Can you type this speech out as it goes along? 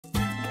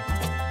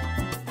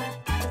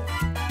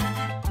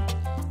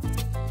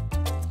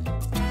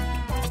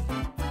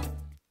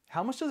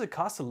How much does it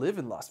cost to live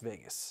in Las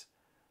Vegas?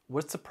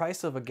 What's the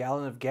price of a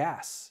gallon of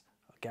gas,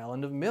 a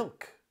gallon of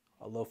milk,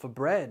 a loaf of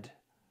bread,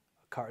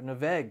 a carton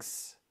of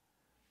eggs?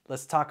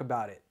 Let's talk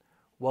about it.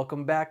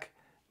 Welcome back.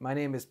 My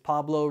name is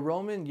Pablo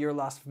Roman, your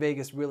Las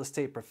Vegas real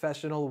estate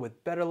professional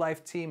with Better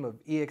Life team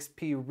of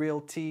eXp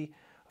Realty.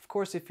 Of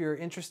course, if you're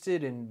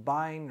interested in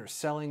buying or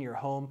selling your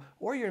home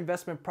or your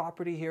investment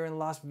property here in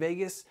Las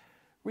Vegas,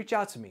 reach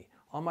out to me.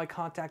 All my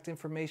contact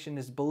information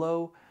is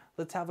below.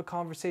 Let's have a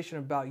conversation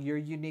about your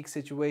unique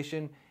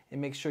situation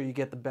and make sure you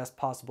get the best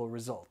possible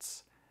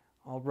results.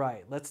 All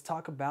right, let's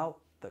talk about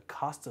the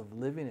cost of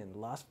living in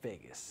Las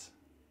Vegas.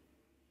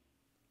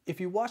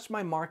 If you watched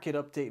my market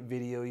update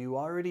video, you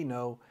already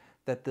know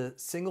that the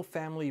single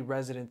family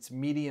residence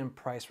median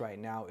price right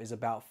now is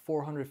about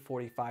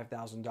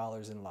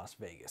 $445,000 in Las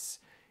Vegas.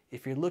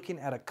 If you're looking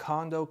at a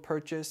condo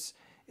purchase,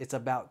 it's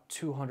about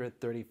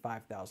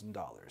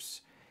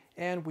 $235,000.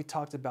 And we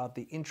talked about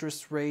the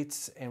interest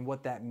rates and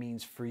what that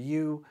means for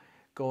you,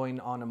 going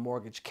on a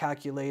mortgage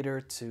calculator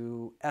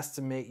to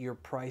estimate your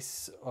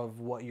price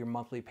of what your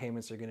monthly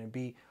payments are going to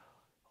be.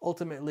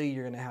 Ultimately,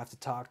 you're going to have to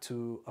talk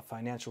to a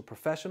financial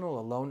professional,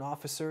 a loan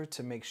officer,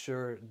 to make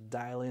sure,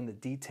 dial in the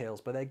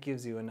details, but that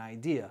gives you an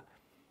idea.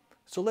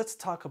 So let's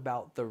talk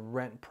about the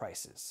rent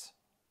prices.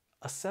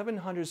 A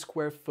 700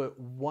 square foot,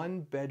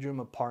 one bedroom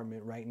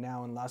apartment right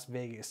now in Las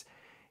Vegas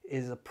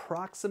is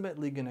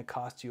approximately going to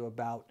cost you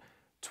about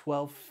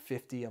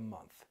 $1,250 a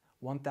month,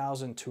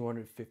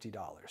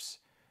 $1,250.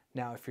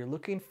 Now, if you're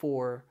looking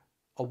for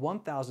a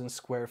 1,000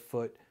 square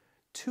foot,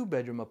 two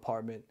bedroom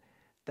apartment,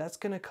 that's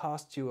going to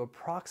cost you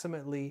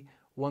approximately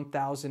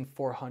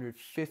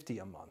 $1,450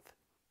 a month.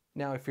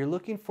 Now, if you're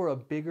looking for a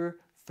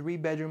bigger three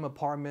bedroom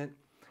apartment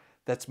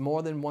that's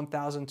more than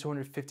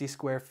 1,250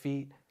 square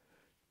feet,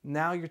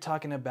 now you're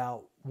talking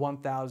about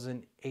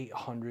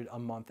 $1,800 a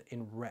month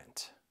in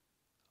rent.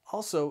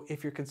 Also,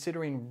 if you're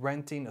considering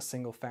renting a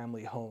single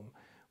family home,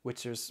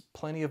 which there's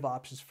plenty of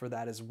options for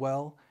that as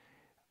well,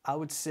 I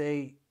would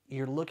say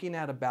you're looking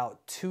at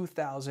about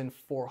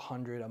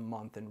 $2,400 a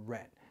month in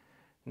rent.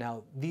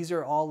 Now, these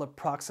are all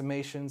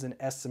approximations and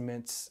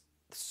estimates.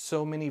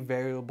 So many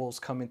variables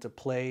come into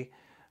play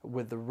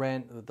with the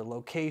rent, the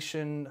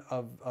location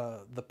of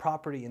the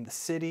property in the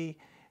city,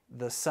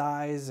 the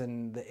size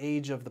and the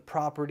age of the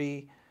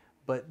property.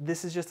 But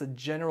this is just a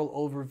general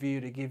overview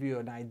to give you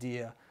an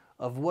idea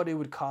of what it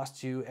would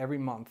cost you every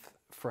month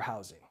for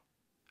housing.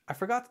 I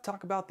forgot to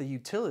talk about the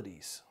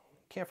utilities.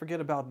 Can't forget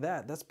about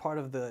that. That's part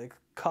of the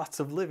cost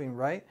of living,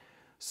 right?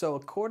 So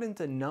according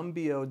to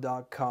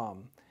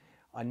numbeo.com,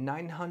 a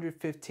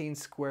 915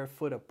 square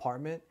foot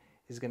apartment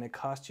is going to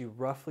cost you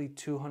roughly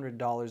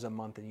 $200 a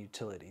month in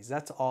utilities.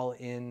 That's all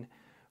in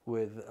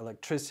with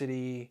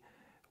electricity,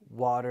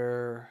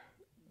 water,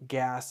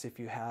 gas if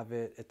you have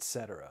it,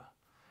 etc.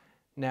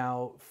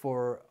 Now,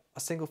 for a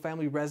single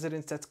family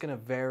residence, that's going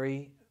to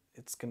vary.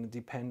 It's going to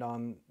depend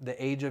on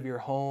the age of your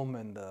home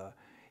and the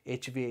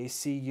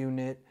HVAC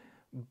unit.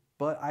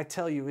 But I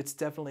tell you, it's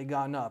definitely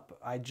gone up.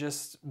 I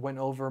just went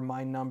over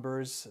my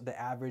numbers, the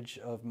average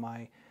of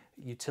my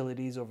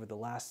utilities over the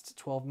last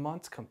 12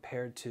 months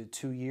compared to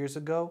 2 years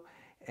ago.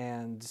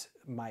 And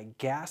my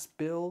gas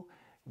bill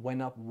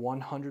went up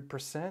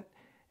 100%.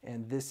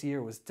 And this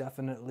year was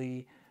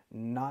definitely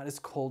not as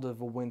cold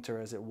of a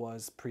winter as it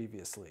was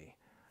previously.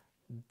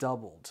 It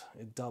doubled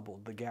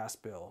the gas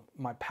bill.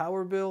 My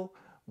power bill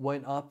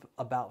went up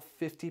about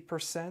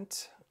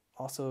 50%,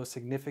 also a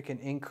significant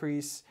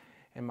increase,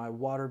 and my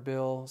water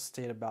bill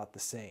stayed about the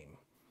same.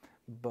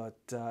 But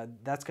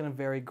that's going to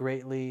vary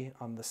greatly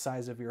on the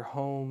size of your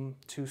home,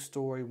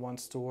 2-story,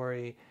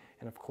 1-story,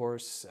 and of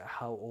course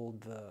how old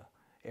the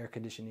air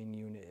conditioning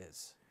unit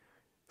is.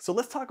 So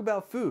let's talk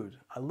about food.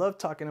 I love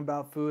talking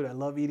about food, I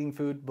love eating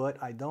food, but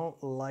I don't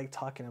like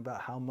talking about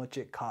how much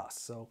it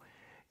costs. So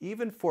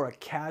even for a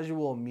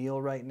casual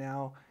meal right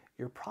now,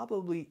 you're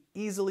probably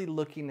easily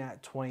looking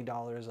at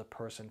 $20 a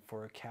person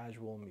for a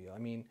casual meal. I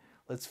mean,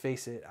 let's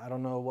face it, I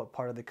don't know what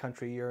part of the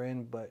country you're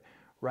in, but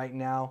right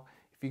now,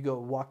 if you go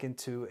walk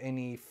into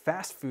any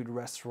fast food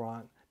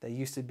restaurant that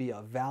used to be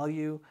a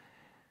value,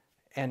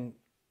 and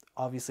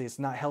obviously it's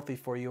not healthy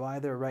for you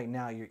either, right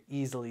now you're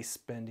easily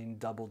spending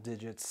double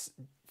digits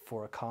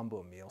for a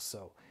combo meal.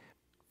 So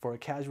for a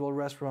casual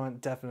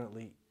restaurant,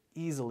 definitely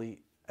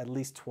easily at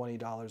least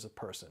 $20 a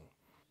person.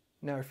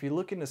 Now, if you're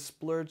looking to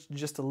splurge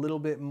just a little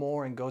bit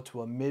more and go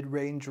to a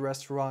mid-range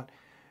restaurant,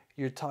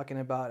 you're talking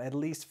about at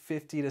least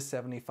 $50 to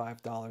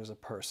 $75 a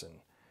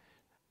person.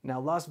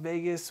 Now, Las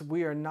Vegas,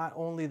 we are not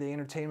only the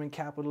entertainment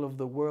capital of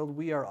the world,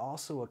 we are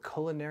also a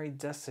culinary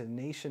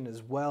destination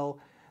as well.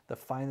 The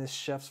finest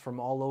chefs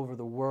from all over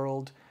the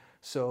world.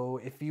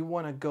 So if you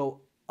want to go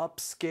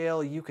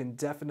upscale, you can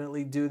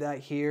definitely do that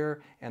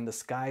here, and the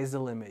sky's the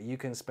limit. You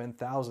can spend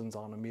thousands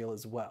on a meal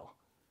as well.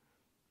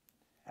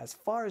 As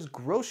far as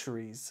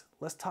groceries,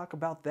 let's talk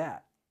about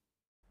that.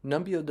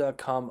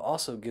 Numbeo.com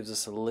also gives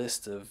us a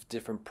list of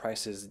different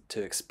prices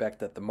to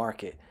expect at the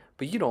market,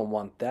 but you don't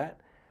want that.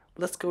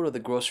 Let's go to the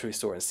grocery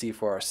store and see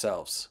for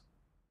ourselves.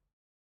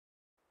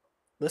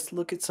 Let's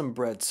look at some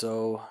bread.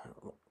 So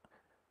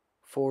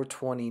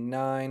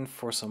 $4.29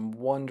 for some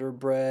Wonder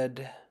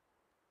Bread,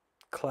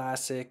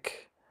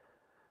 classic.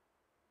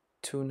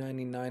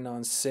 $2.99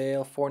 on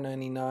sale,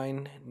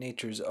 $4.99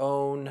 Nature's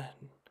Own,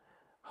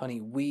 honey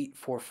wheat,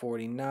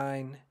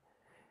 $4.49,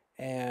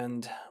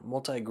 and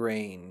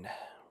multigrain.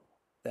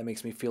 That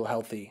makes me feel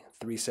healthy,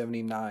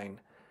 $3.79.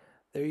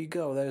 There you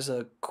go. There's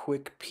a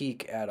quick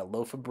peek at a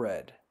loaf of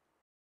bread.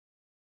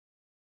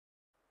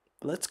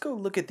 Let's go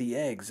look at the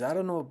eggs. I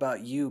don't know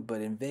about you,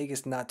 but in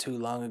Vegas not too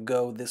long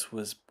ago, this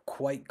was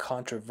quite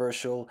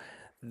controversial.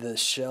 The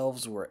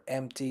shelves were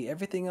empty.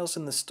 Everything else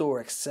in the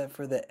store except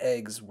for the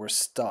eggs were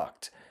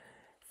stocked.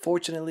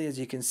 Fortunately, as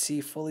you can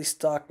see, fully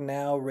stocked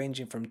now,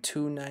 ranging from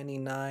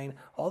 $2.99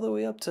 all the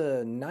way up to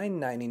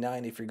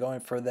 $9.99 if you're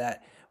going for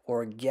that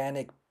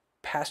organic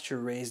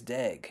pasture-raised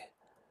egg.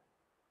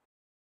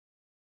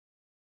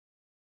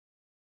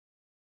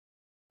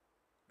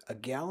 A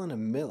gallon of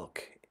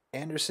milk.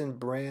 Anderson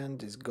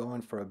brand is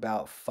going for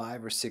about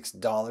 $5 or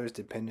 $6,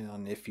 depending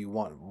on if you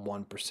want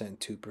 1%,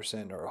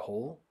 2%, or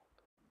whole.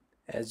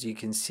 As you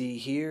can see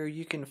here,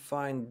 you can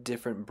find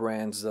different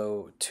brands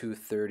though,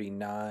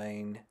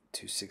 $2.39,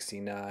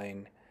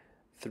 $2.69,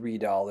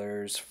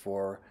 $3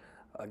 for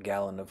a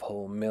gallon of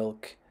whole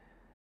milk,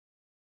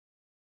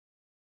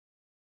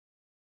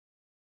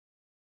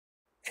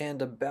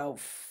 and about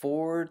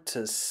 $4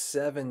 to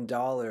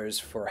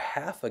 $7 for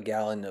half a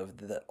gallon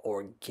of the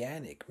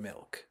organic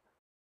milk.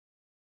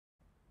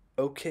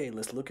 Okay,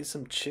 let's look at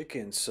some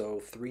chicken. So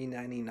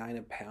 $3.99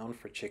 a pound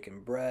for chicken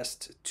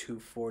breast,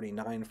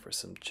 $2.49 for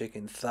some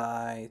chicken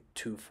thigh,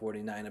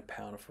 $2.49 a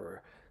pound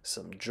for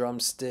some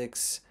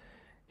drumsticks.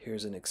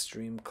 Here's an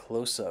extreme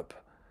close-up.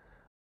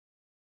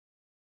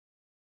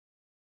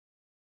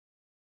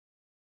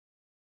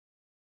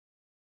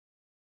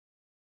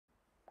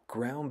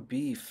 Ground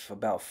beef,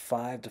 about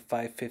 $5 to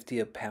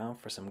 $5.50 a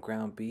pound for some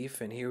ground beef.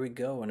 And here we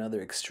go,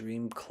 another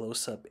extreme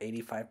close-up,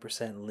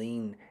 85%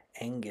 lean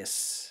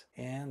Angus.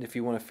 And if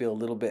you want to feel a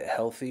little bit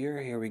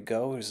healthier, here we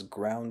go. Here's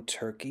ground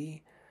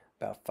turkey,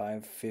 about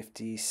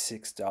 $5.50,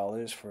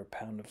 $6 for a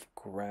pound of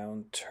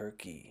ground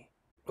turkey.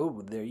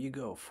 Oh, there you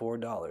go,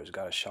 $4.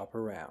 Gotta shop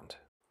around.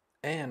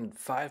 And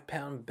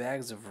 5-pound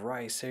bags of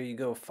rice. There you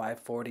go,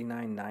 $5.49,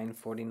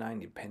 $9.49,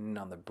 depending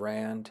on the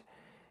brand.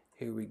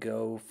 Here we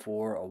go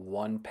for a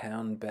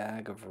 1-pound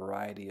bag, a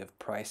variety of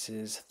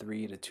prices,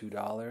 $3 to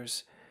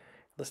 $2.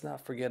 Let's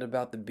not forget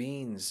about the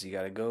beans. You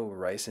gotta go,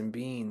 rice and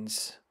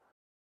beans.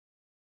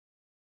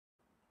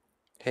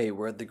 Hey,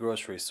 we're at the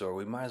grocery store.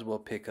 We might as well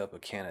pick up a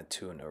can of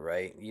tuna,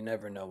 right? You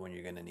never know when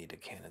you're gonna need a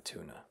can of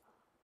tuna.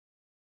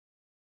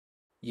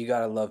 You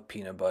gotta love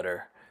peanut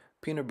butter.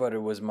 Peanut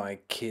butter was my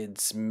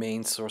kids'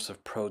 main source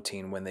of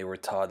protein when they were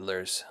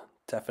toddlers.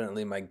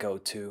 Definitely my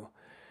go-to.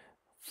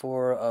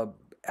 For a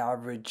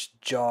average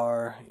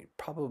jar,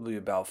 probably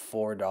about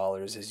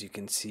 $4, as you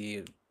can see,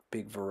 a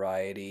big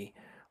variety.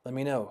 Let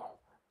me know.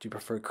 Do you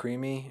prefer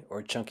creamy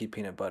or chunky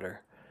peanut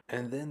butter?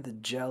 And then the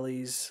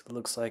jellies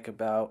looks like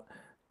about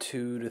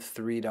 $2 to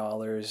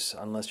 $3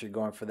 unless you're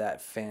going for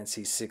that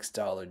fancy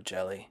 $6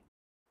 jelly.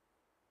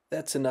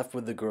 That's enough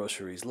with the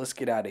groceries. Let's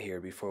get out of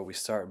here before we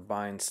start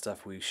buying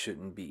stuff we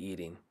shouldn't be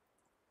eating.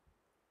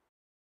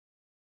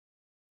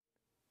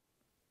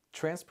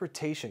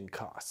 Transportation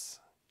costs.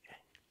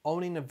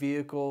 Owning a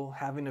vehicle,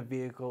 having a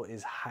vehicle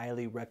is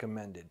highly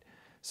recommended.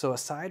 So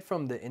aside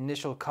from the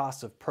initial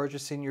cost of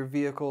purchasing your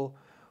vehicle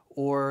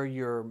or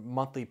your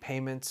monthly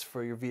payments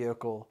for your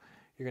vehicle,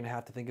 you're going to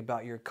have to think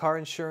about your car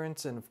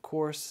insurance and, of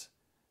course,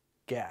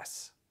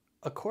 gas.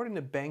 According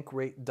to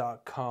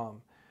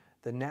bankrate.com,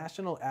 the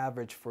national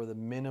average for the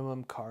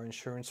minimum car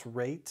insurance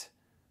rate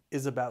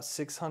is about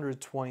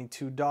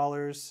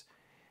 $622,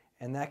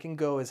 and that can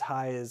go as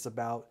high as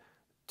about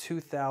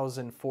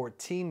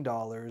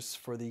 $2,014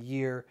 for the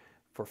year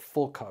for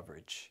full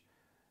coverage.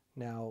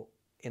 Now,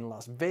 in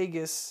Las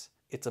Vegas,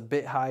 it's a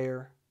bit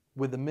higher,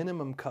 with the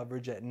minimum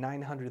coverage at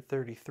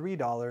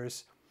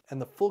 $933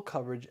 and the full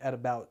coverage at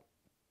about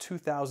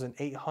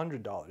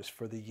 $2,800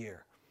 for the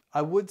year.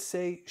 I would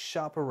say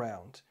shop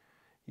around.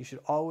 You should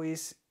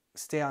always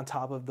stay on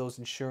top of those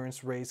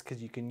insurance rates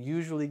because you can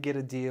usually get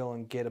a deal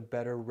and get a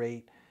better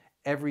rate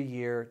every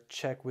year.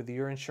 Check with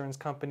your insurance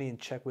company and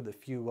check with a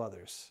few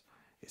others.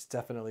 It's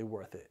definitely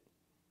worth it.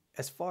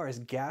 As far as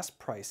gas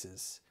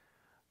prices,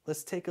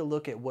 let's take a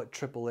look at what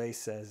AAA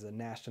says the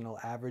national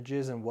average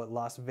is and what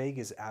Las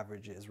Vegas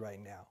average is right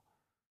now.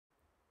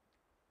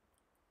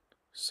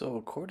 So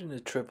according to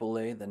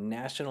AAA, the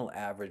national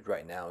average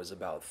right now is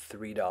about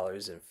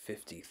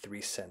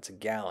 $3.53 a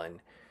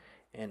gallon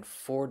and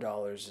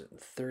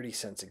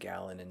 $4.30 a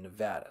gallon in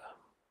Nevada.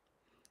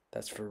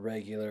 That's for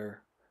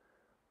regular,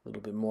 a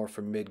little bit more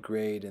for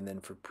mid-grade, and then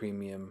for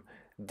premium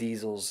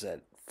diesels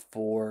at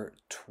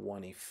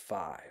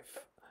 $4.25.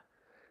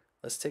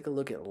 Let's take a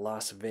look at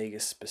Las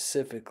Vegas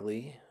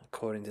specifically.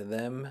 According to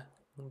them,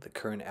 the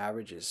current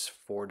average is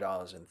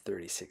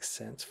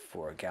 $4.36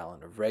 for a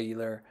gallon of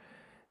regular,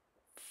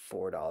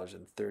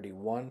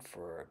 $4.31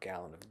 for a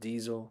gallon of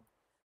diesel.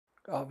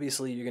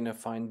 Obviously, you're going to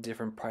find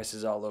different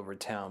prices all over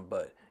town,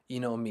 but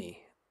you know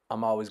me,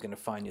 I'm always going to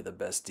find you the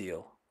best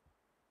deal.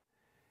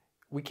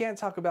 We can't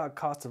talk about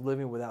cost of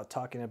living without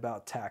talking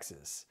about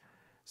taxes.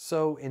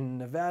 So in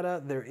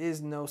Nevada, there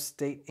is no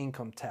state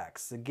income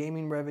tax. The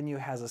gaming revenue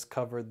has us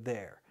covered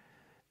there.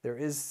 There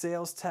is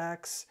sales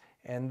tax,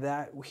 and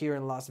that here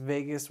in Las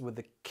Vegas with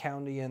the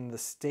county and the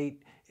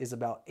state is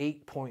about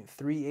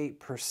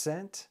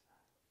 8.38%.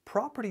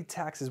 Property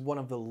tax is one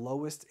of the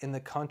lowest in the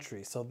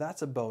country, so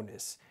that's a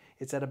bonus.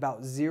 It's at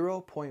about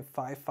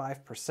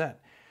 0.55%.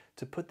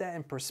 To put that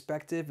in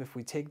perspective, if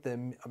we take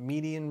the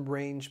median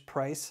range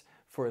price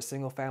for a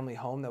single family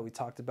home that we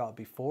talked about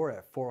before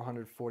at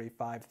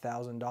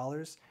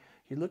 $445,000,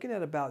 you're looking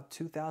at about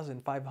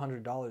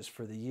 $2,500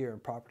 for the year in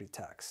property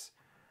tax.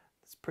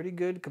 That's pretty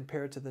good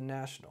compared to the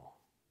national.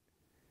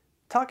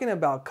 Talking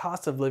about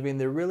cost of living,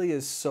 there really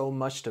is so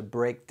much to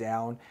break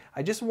down.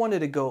 I just wanted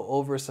to go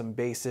over some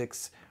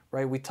basics,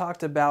 right? We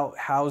talked about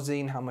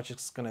housing, how much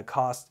it's going to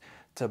cost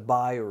to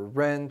buy or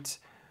rent,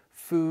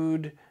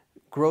 food,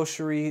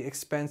 grocery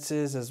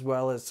expenses, as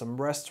well as some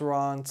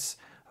restaurants,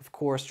 of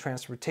course,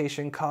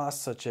 transportation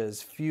costs such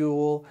as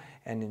fuel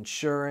and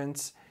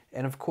insurance,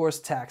 and of course,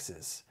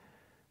 taxes.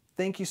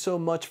 Thank you so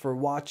much for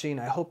watching.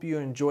 I hope you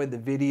enjoyed the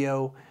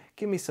video.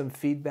 Give me some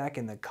feedback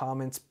in the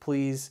comments,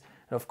 please.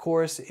 And of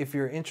course, if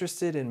you're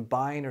interested in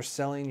buying or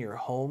selling your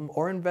home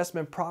or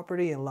investment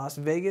property in Las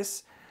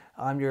Vegas,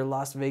 I'm your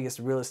Las Vegas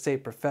real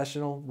estate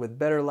professional with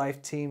Better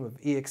Life team of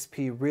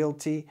eXp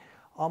Realty.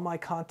 All my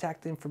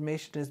contact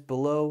information is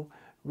below.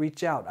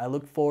 Reach out. I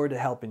look forward to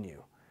helping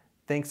you.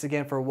 Thanks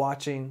again for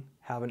watching.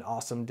 Have an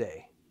awesome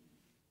day.